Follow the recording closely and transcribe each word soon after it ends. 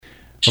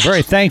We're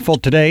very thankful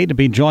today to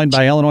be joined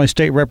by Illinois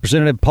State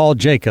Representative Paul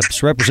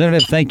Jacobs.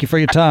 Representative, thank you for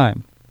your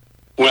time.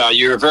 Well,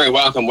 you're very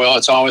welcome, Will.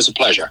 It's always a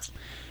pleasure.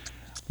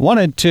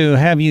 Wanted to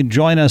have you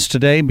join us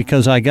today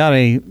because I got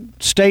a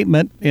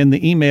statement in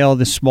the email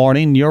this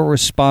morning, your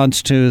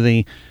response to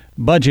the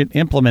budget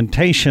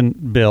implementation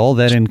bill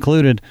that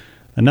included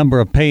a number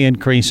of pay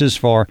increases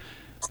for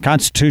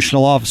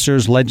constitutional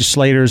officers,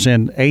 legislators,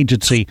 and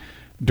agency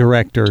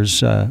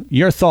directors.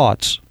 Your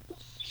thoughts?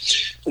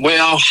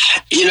 Well,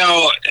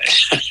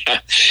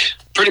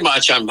 pretty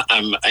much I'm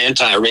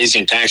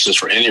anti-raising taxes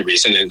for any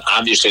reason, and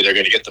obviously they're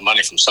going to get the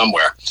money from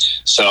somewhere.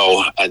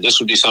 So this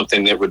would be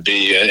something that would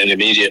be an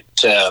immediate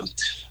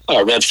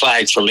red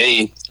flag for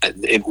me.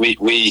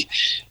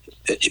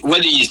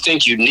 Whether you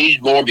think you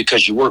need more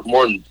because you work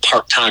more than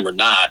part-time or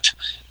not,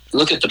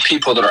 look at the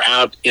people that are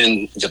out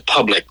in the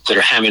public that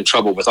are having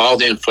trouble with all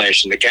the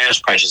inflation, the gas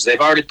prices.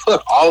 They've already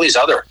put all these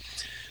other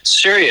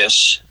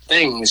serious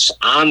things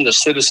on the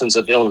citizens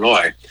of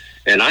Illinois.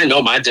 And I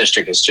know my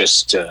district is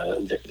just,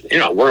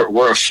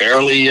 we're a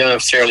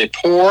fairly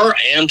poor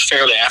and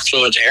fairly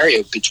affluent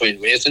area between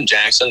Williamson,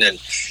 Jackson, and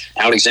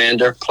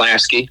Alexander,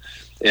 Pulaski,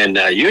 and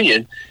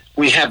Union.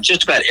 We have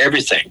just about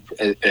everything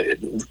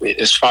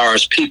as far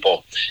as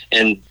people.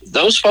 And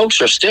those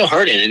folks are still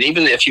hurting. And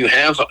even if you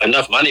have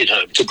enough money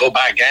to go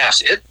buy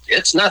gas,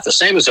 it's not the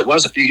same as it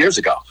was a few years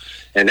ago.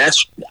 And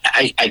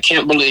I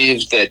can't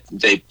believe that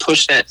they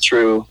pushed that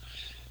through.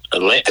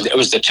 It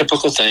was the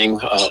typical thing,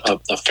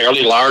 a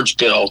fairly large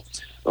bill,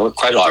 or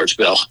quite a large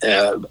bill,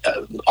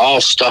 all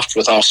stuffed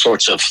with all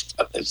sorts of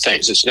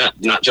things. It's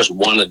not just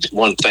one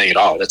thing at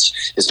all.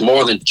 It's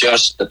more than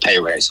just the pay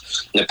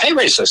raise. And the pay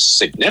raise is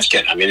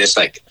significant. I mean, it's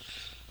like,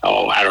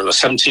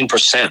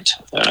 17%.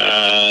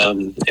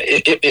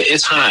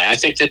 It's high. I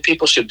think that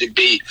people should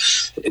be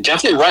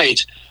definitely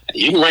right.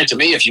 You can write to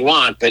me if you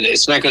want, but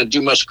it's not going to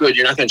do much good.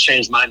 You're not going to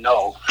change my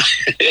no.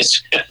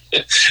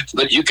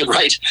 But you could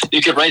write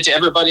to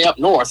everybody up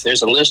north.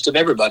 There's a list of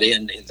everybody,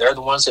 and they're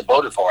the ones that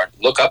voted for it.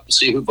 Look up and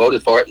see who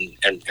voted for it,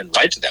 and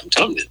write to them.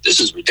 Tell them that this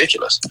is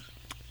ridiculous.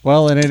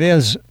 Well, and it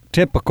is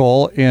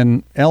typical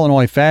in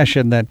Illinois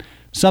fashion that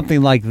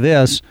something like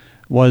this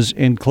was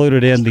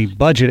included in the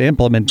budget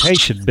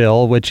implementation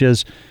bill, which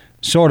is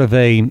sort of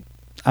I'm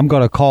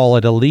going to call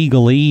it a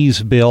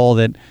legalese bill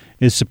that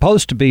is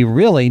supposed to be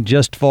really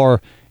just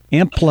for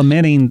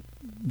implementing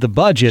the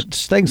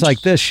budgets. Things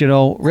like this,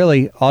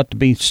 really ought to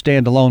be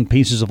standalone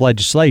pieces of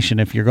legislation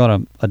if you're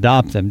going to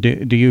adopt them.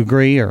 Do you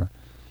agree? Or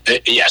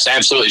yes,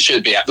 absolutely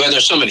should be. Well,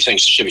 there's so many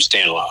things that should be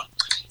standalone,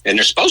 and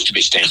they're supposed to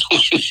be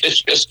standalone.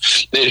 It's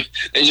just they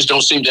just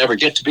don't seem to ever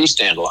get to be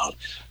standalone.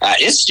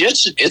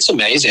 It's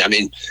amazing. I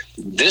mean,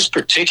 this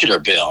particular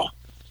bill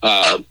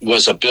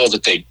was a bill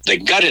that they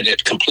gutted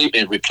it completely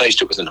and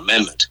replaced it with an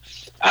amendment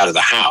out of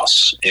the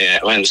House,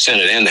 and the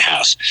Senate and the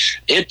House.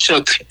 It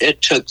took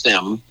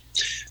them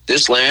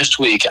this last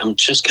week. I'm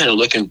just kind of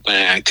looking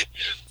back.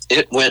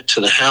 It went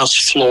to the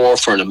House floor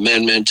for an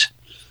amendment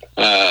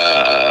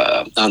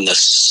on the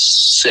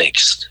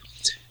 6th,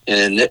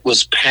 and it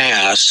was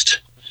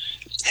passed.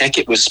 Heck,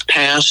 it was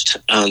passed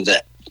on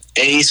the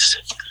 8th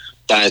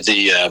by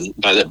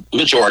the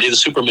majority, the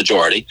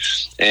supermajority,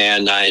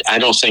 and I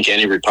don't think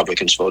any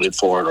Republicans voted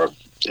for it, or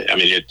I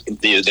mean,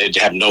 they'd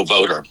have no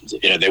vote, or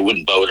they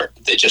wouldn't vote, or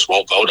they just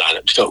won't vote on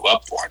it to go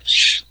up for it.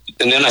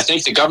 And then I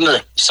think the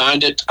governor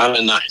signed it on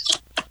the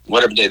 9th,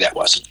 whatever day that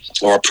was,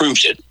 or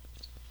approved it,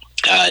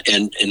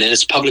 and then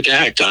it's public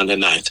act on the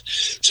 9th.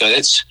 So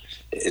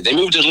they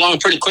moved it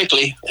along pretty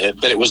quickly,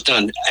 but it was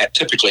done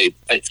typically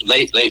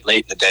late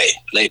in the day,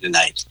 late in the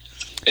night.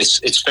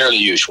 It's fairly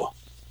usual.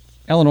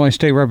 Illinois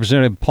State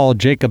Representative Paul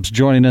Jacobs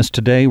joining us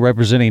today,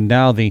 representing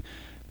now the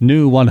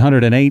new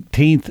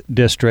 118th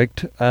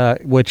District,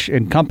 which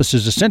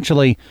encompasses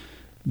essentially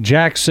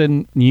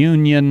Jackson,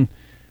 Union,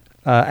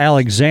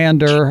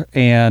 Alexander,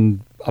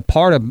 and a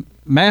part of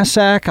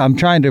Massac. I'm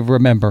trying to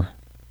remember.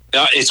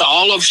 It's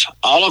all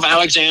of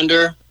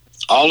Alexander,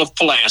 all of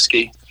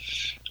Pulaski,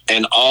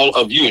 and all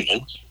of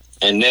Union,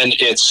 and then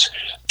it's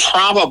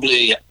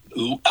probably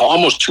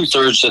almost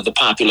 2/3 of the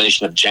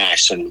population of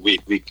Jackson. We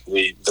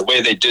the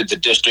way they did the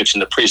districts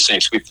and the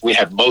precincts, we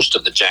have most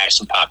of the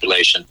Jackson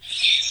population,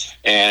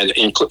 and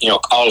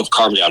all of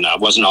Carbondale now. It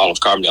wasn't all of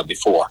Carbondale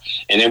before,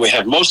 and then we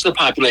have most of the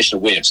population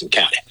of Williamson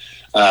County.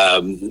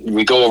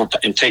 We go over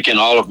and take in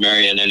all of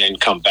Marion, and then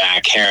come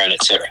back, Heron,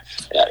 etc.,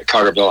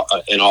 Carterville,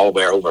 and all the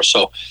way over.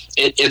 So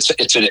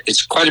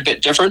it's quite a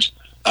bit different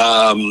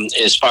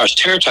as far as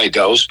territory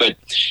goes, but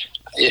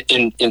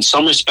in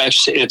some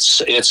respects,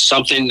 it's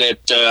something that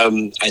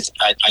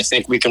I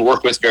think we can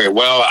work with very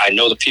well. I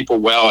know the people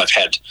well. I've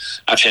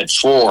had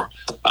 4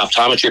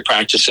 optometry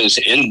practices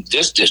in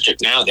this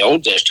district now. The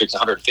old district, the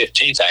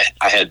 115th,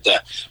 I had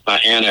my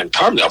Anna and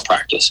Carbondale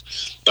practice,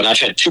 but I've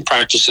had 2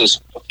 practices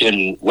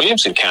in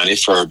Williamson County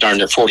for darn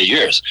near 40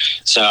 years.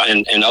 So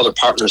and other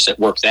partners that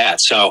work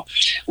that. So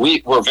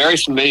we're very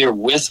familiar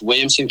with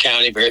Williamson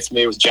County, very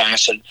familiar with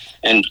Jackson,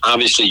 and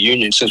obviously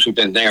Union since we've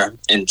been there.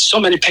 And so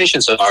many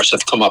patients of ours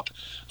have come up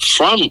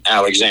from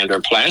Alexander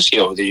and Pulaski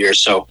over the years.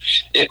 So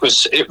it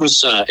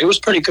was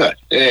pretty good.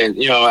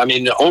 I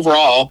mean,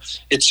 overall,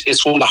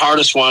 it's one of the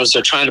hardest ones.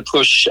 They're trying to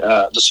push.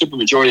 The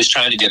supermajority is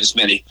trying to get as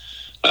many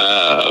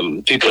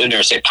people in there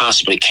as they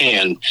possibly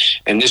can,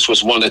 and this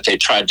was one that they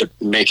tried to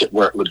make it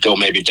where it would go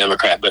maybe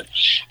Democrat, but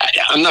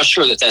I'm not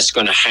sure that that's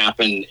going to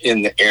happen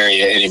in the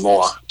area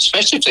anymore,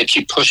 especially if they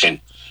keep pushing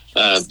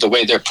the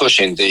way they're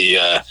pushing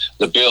the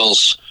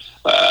bills.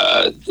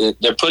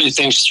 They're putting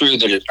things through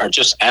that are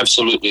just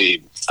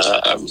absolutely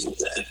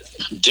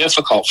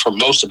difficult for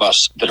most of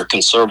us that are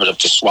conservative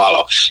to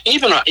swallow.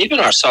 Even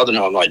our Southern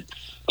Illinois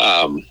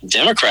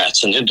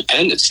Democrats and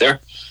independents, they're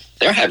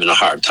having a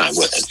hard time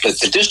with it. But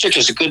the district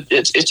is a good.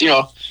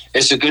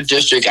 It's a good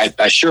district.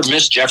 I sure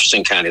miss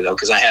Jefferson County though,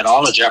 because I had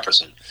all of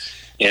Jefferson,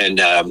 and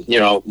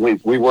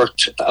we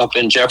worked up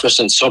in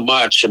Jefferson so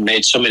much and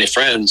made so many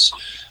friends.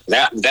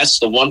 That's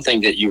the one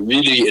thing that you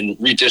really, in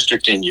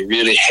redistricting, you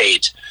really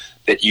hate,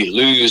 that you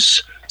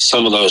lose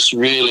some of those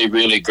really,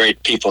 really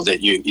great people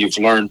that you've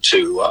learned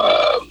to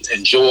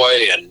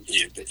enjoy, and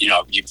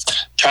you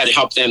try to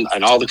help them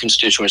and all the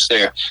constituents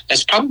there.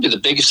 That's probably the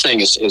biggest thing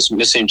is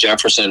missing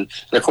Jefferson,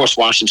 and of course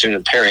Washington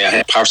and Perry. I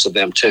had parts of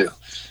them too,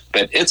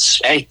 but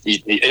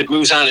it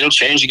moves on. It'll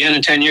change again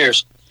in 10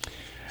 years.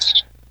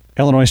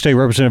 Illinois State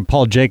Representative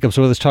Paul Jacobs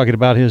with us talking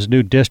about his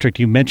new district.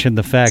 You mentioned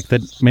the fact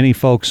that many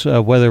folks,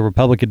 whether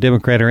Republican,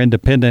 Democrat, or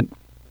Independent,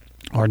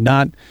 are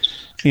not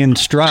in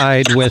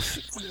stride with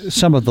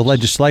some of the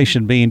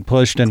legislation being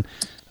pushed. And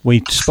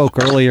we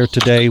spoke earlier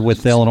today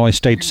with Illinois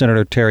State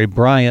Senator Terry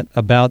Bryant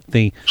about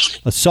the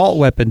assault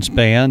weapons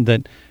ban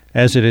that,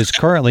 as it is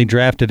currently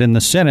drafted in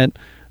the Senate,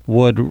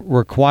 would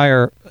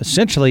require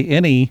essentially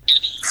any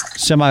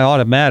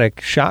semi-automatic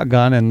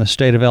shotgun in the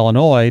state of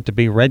Illinois to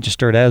be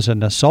registered as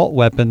an assault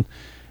weapon.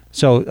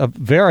 So a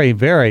very,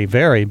 very,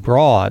 very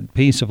broad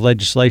piece of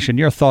legislation.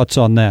 Your thoughts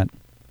on that?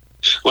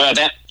 Well,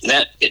 that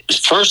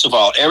first of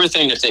all,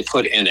 everything that they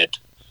put in it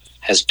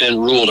has been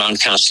ruled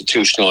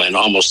unconstitutional in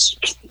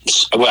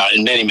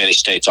in many, many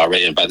states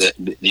already by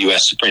the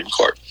U.S. Supreme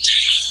Court.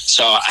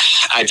 So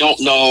I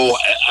don't know.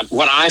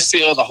 What I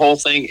feel the whole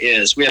thing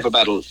is, we have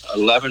about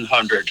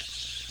 1,100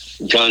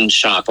 gun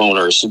shop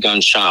owners, gun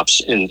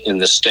shops in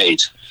the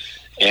state.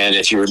 And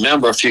if you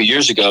remember a few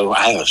years ago,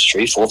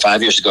 3, 4,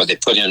 5 years ago, they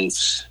put in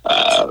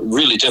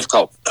really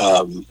difficult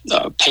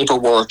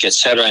paperwork, et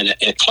cetera, and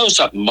it closed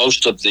up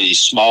most of the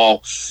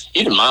small,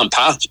 even mom and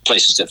pop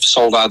places that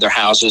sold out of their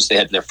houses. They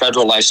had their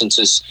federal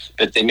licenses,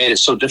 but they made it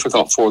so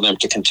difficult for them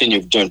to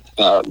continue doing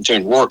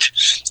work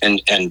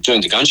and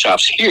doing the gun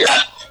shops here.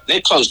 They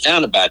closed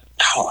down about,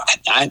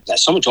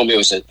 someone told me it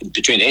was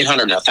between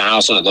 800 and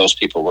 1,000 of those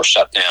people were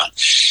shut down.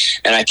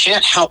 And I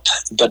can't help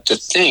but to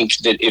think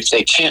that if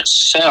they can't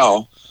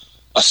sell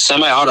a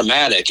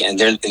semi-automatic, and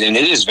it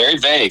is very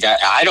vague.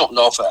 I don't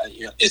know if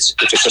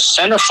if it's a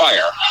center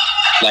fire,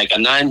 like a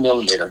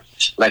 9mm,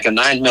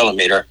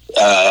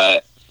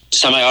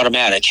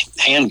 semi-automatic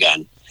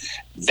handgun,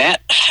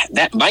 that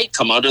might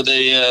come under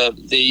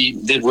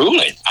the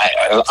ruling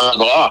under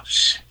the law.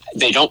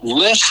 They don't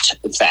list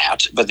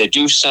that, but they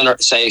do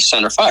say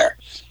center fire.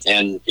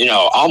 And,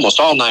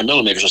 almost all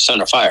 9mm are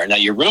center fire. Now,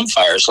 your rim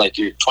fires, like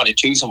your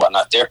 22s and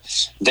whatnot,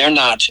 they're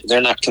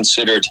not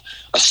considered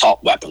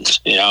assault weapons,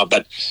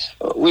 But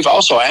we've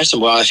also asked them,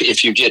 well,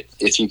 if you get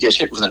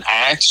hit with an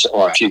axe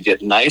or if you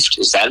get knifed,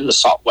 is that an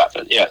assault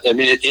weapon? Yeah, I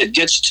mean, it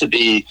gets to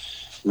be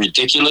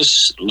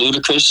ridiculous,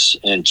 ludicrous,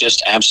 and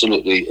just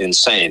absolutely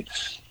insane.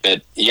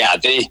 But yeah,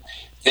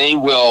 they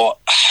will.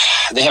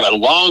 They have a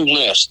long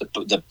list.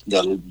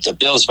 The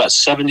bill is about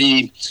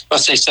 70.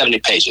 Let's say 70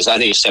 pages. I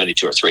think it's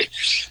 72 or 3,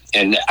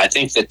 and I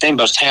think that they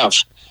must have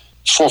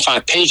 4 or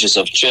 5 pages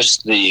of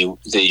just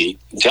the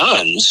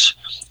guns,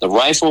 the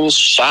rifles,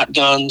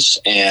 shotguns,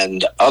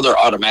 and other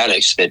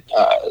automatics that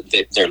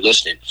they're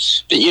listing.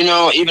 But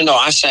even though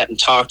I sat and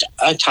talked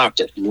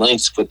at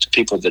length with the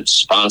people that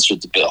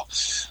sponsored the bill,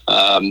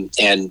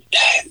 and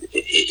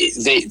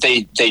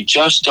they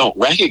just don't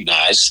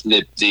recognize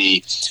that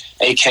the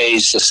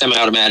AKs, the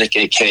semi-automatic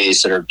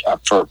AKs that are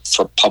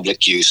for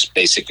public use,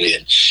 basically,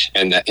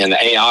 and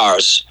the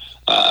ARs.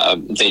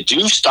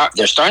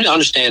 They're starting to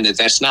understand that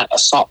that's not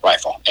assault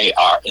rifle,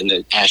 AR, and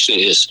it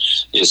actually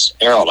is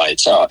arrow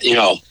lights,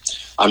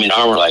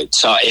 armor light.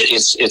 So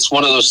it's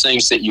one of those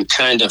things that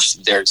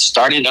they're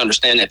starting to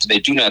understand that they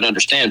do not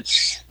understand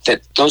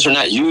that those are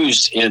not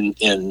used in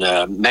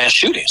mass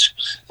shootings.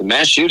 The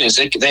mass shootings,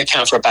 they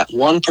account for about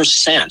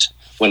 1%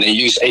 when they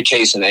use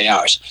AKs and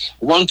ARs.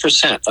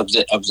 1% of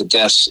the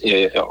deaths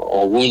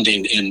or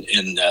wounding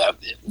in the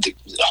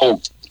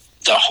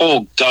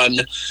whole gun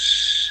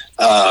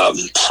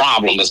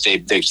problem that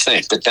they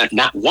think, but that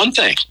not one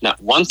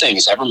thing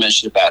is ever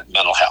mentioned about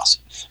mental health.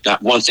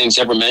 Not one thing's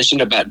ever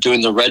mentioned about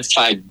doing the red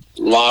flag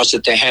laws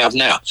that they have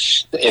now.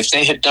 If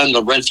they had done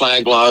the red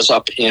flag laws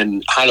up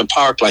in Highland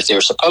Park like they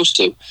were supposed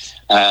to,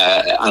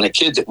 on a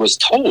kid that was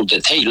told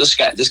that, hey, this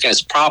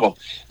guy's a problem,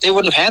 they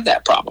wouldn't have had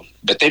that problem.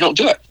 But they don't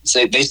do it.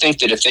 They think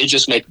that if they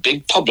just make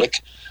big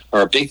public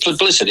or a big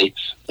publicity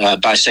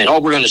by saying, "Oh,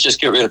 we're going to just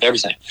get rid of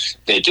everything."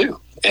 They do.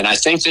 And I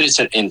think that it's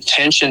an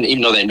intention,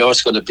 even though they know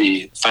it's going to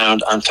be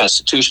found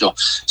unconstitutional.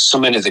 So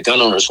many of the gun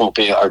owners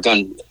our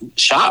gun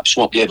shops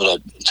won't be able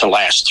to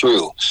last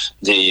through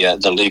the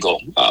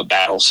legal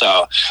battle.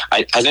 So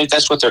I think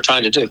that's what they're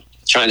trying to do,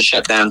 trying to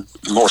shut down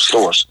more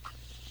stores.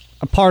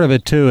 A part of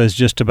it too is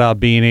just about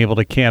being able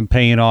to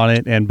campaign on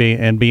it and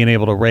being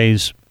able to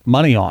raise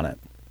money on it.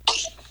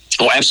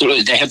 Oh,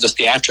 absolutely. They have the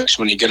theatrics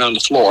when you get on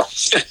the floor.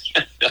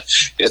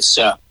 It's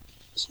there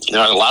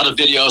are a lot of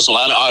videos, a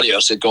lot of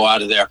audios that go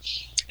out of there.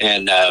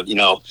 And,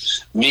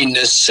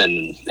 meanness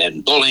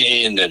and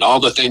bullying and all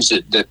the things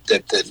that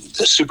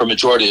the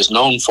supermajority is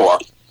known for.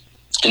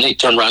 And they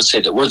turn around and say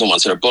that we're the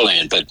ones that are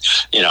bullying. But,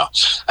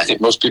 I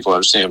think most people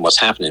understand what's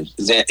happening.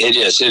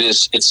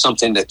 It's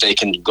something that they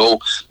can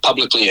go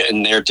publicly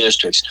in their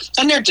districts.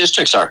 And their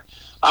districts are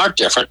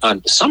different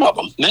on some of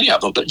them, many of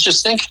them. But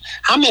just think,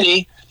 how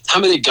many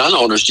gun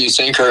owners do you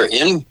think are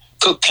in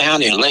Cook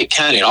County and Lake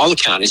County and all the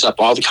counties, up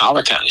all the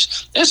collar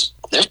counties?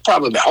 There's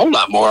probably a whole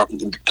lot more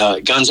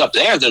guns up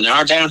there than there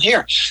are down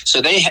here.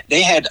 So they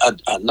had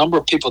a number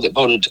of people that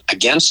voted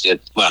against it.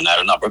 Well, not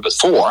a number, but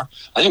 4.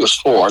 I think it was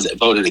 4 that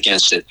voted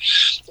against it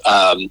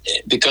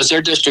because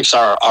their districts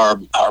are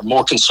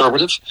more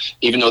conservative.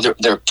 Even though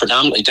they're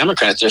predominantly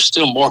Democrat, they're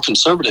still more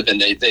conservative. And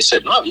they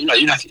said, no,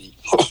 you're not.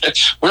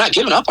 We're not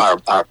giving up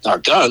our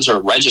guns or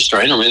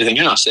registering or anything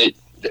else. They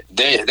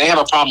have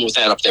a problem with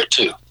that up there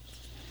too.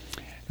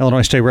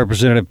 Illinois State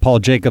Representative Paul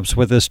Jacobs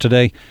with us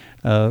today.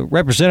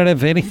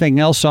 Representative, anything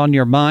else on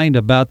your mind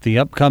about the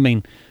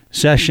upcoming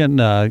session?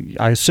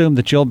 I assume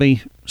that you'll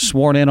be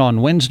sworn in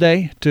on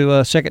Wednesday to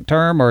a second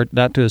term, or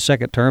not to a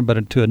second term,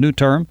 but to a new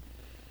term.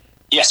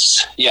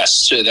 Yes,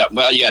 to that.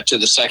 Well, yeah, to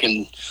the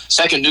second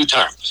new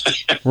term.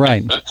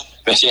 Right.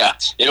 But yeah,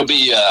 it'll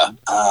be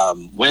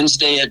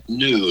Wednesday at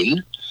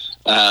noon.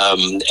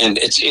 And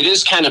it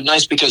is kind of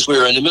nice because we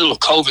were in the middle of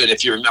COVID,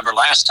 if you remember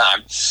last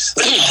time,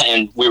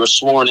 and we were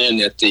sworn in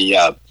at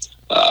the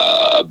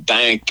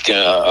Bank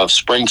of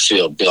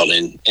Springfield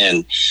building,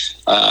 and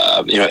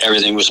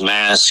everything was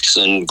masks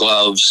and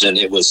gloves, and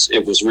it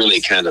was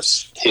really kind of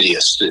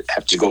hideous to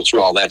have to go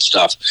through all that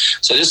stuff.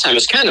 So this time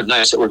it's kind of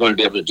nice that we're going to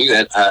be able to do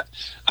that.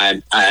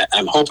 I'm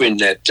hoping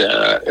that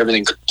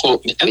everything.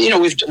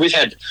 We've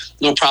had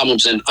no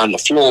problems on the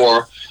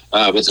floor.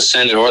 With the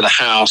Senate or the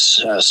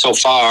House, so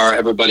far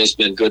everybody's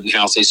been good and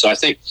healthy. So I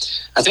think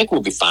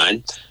we'll be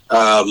fine.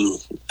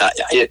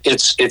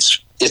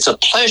 It's a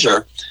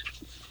pleasure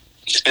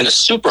and a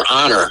super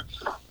honor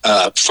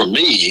for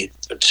me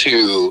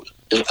to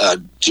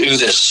do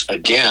this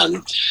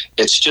again.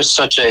 It's just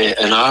such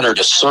an honor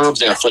to serve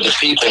there for the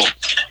people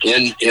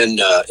in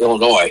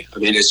Illinois. I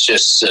mean, it's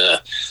just.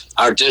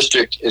 Our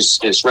district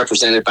is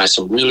represented by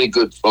some really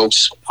good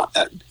folks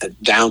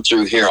down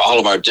through here. All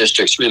of our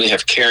districts really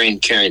have caring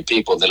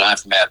people that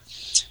I've met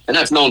and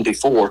I've known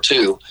before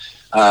too.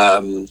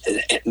 And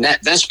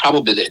that's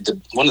probably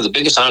one of the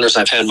biggest honors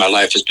I've had in my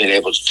life, is being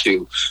able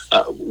to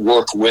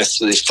work with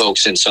these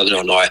folks in Southern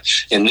Illinois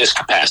in this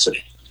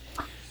capacity.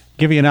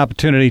 Give you an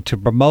opportunity to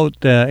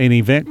promote an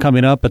event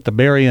coming up at the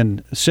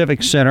Berrien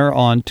Civic Center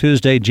on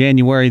Tuesday,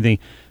 January the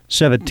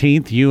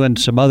 17th. You and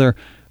some other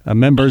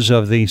members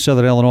of the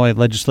Southern Illinois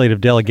Legislative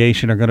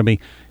Delegation are going to be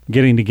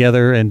getting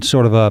together in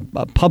sort of a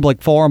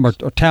public forum or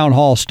town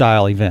hall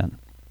style event.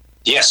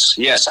 Yes.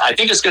 I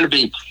think it's going to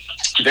be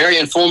very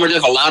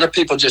informative. A lot of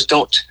people just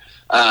don't,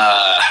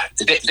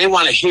 they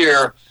want to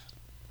hear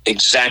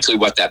exactly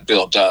what that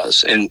bill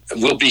does. And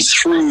we'll be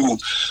through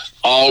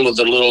all of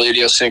the little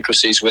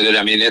idiosyncrasies with it.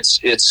 I mean,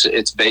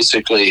 it's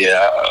basically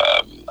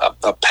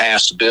a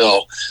passed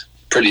bill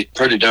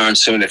pretty darn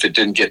soon if it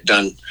didn't get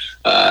done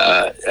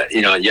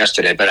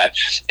yesterday. But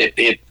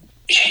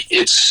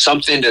it's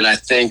something that I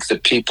think the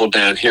people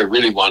down here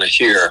really want to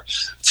hear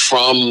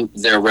from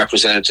their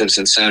representatives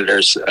and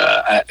senators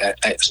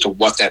as to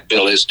what that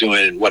bill is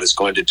doing and what it's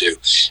going to do.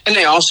 And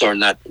they also are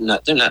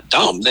they're not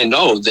dumb. They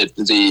know that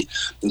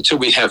until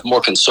we have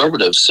more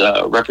conservatives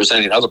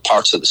representing other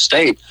parts of the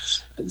state,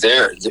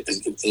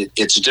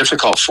 it's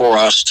difficult for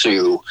us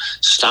to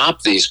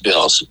stop these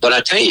bills. But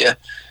I tell you,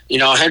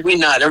 had we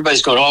not,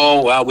 everybody's going,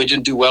 oh, well, we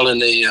didn't do well in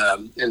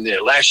the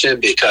election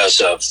because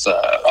of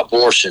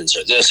abortions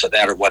or this or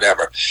that or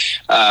whatever.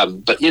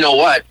 But you know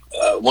what?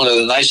 One of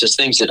the nicest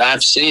things that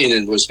I've seen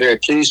and was very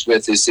pleased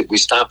with is that we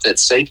stopped that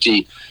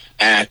Safety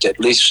Act, at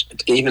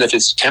least, even if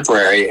it's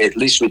temporary, at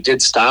least we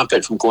did stop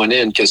it from going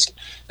in, because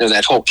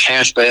that whole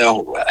cash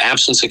bail,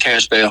 absence of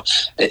cash bail,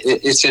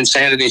 it's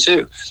insanity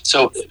too.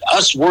 So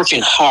us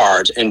working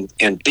hard and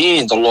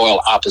being the loyal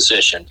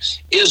opposition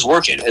is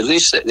working. At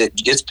least it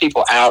gets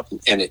people out,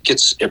 and it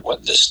gets the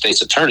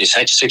state's attorneys,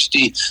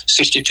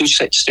 62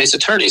 state's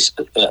attorneys,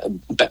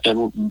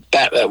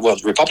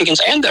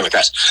 Republicans and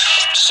Democrats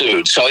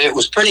sued. So it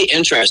was pretty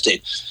interesting.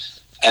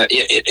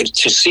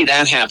 to see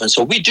that happen.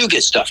 So we do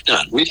get stuff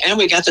done. We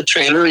got the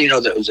trailer,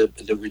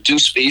 the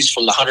reduced fees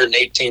from the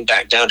 118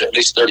 back down to at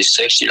least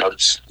 36,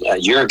 a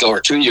year ago or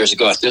 2 years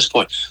ago at this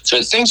point. So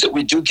the things that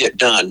we do get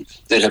done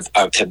that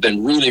have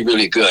been really,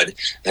 really good.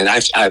 And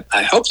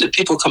I hope that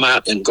people come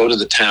out and go to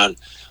the town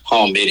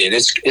hall meeting.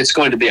 It's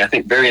going to be, I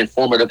think, very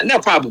informative, and they'll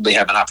probably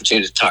have an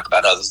opportunity to talk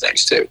about other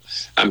things too.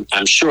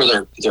 I'm sure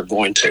they're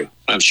going to.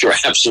 I'm sure,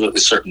 absolutely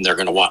certain they're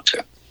going to want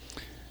to.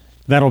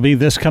 That'll be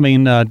this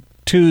coming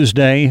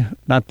Tuesday,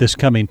 not this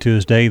coming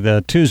Tuesday,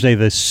 the Tuesday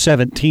the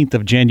 17th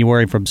of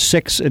January from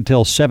 6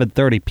 until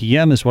 7:30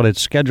 p.m. is what it's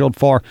scheduled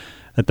for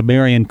at the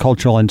Marion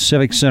Cultural and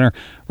Civic Center,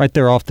 right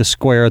there off the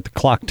square at the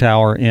Clock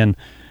Tower in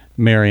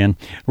Marion.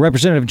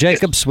 Representative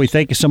Jacobs, we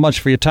thank you so much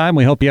for your time.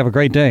 We hope you have a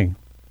great day.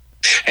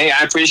 Hey,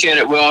 I appreciate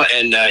it, Will,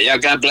 and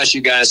God bless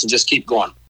you guys, and just keep going.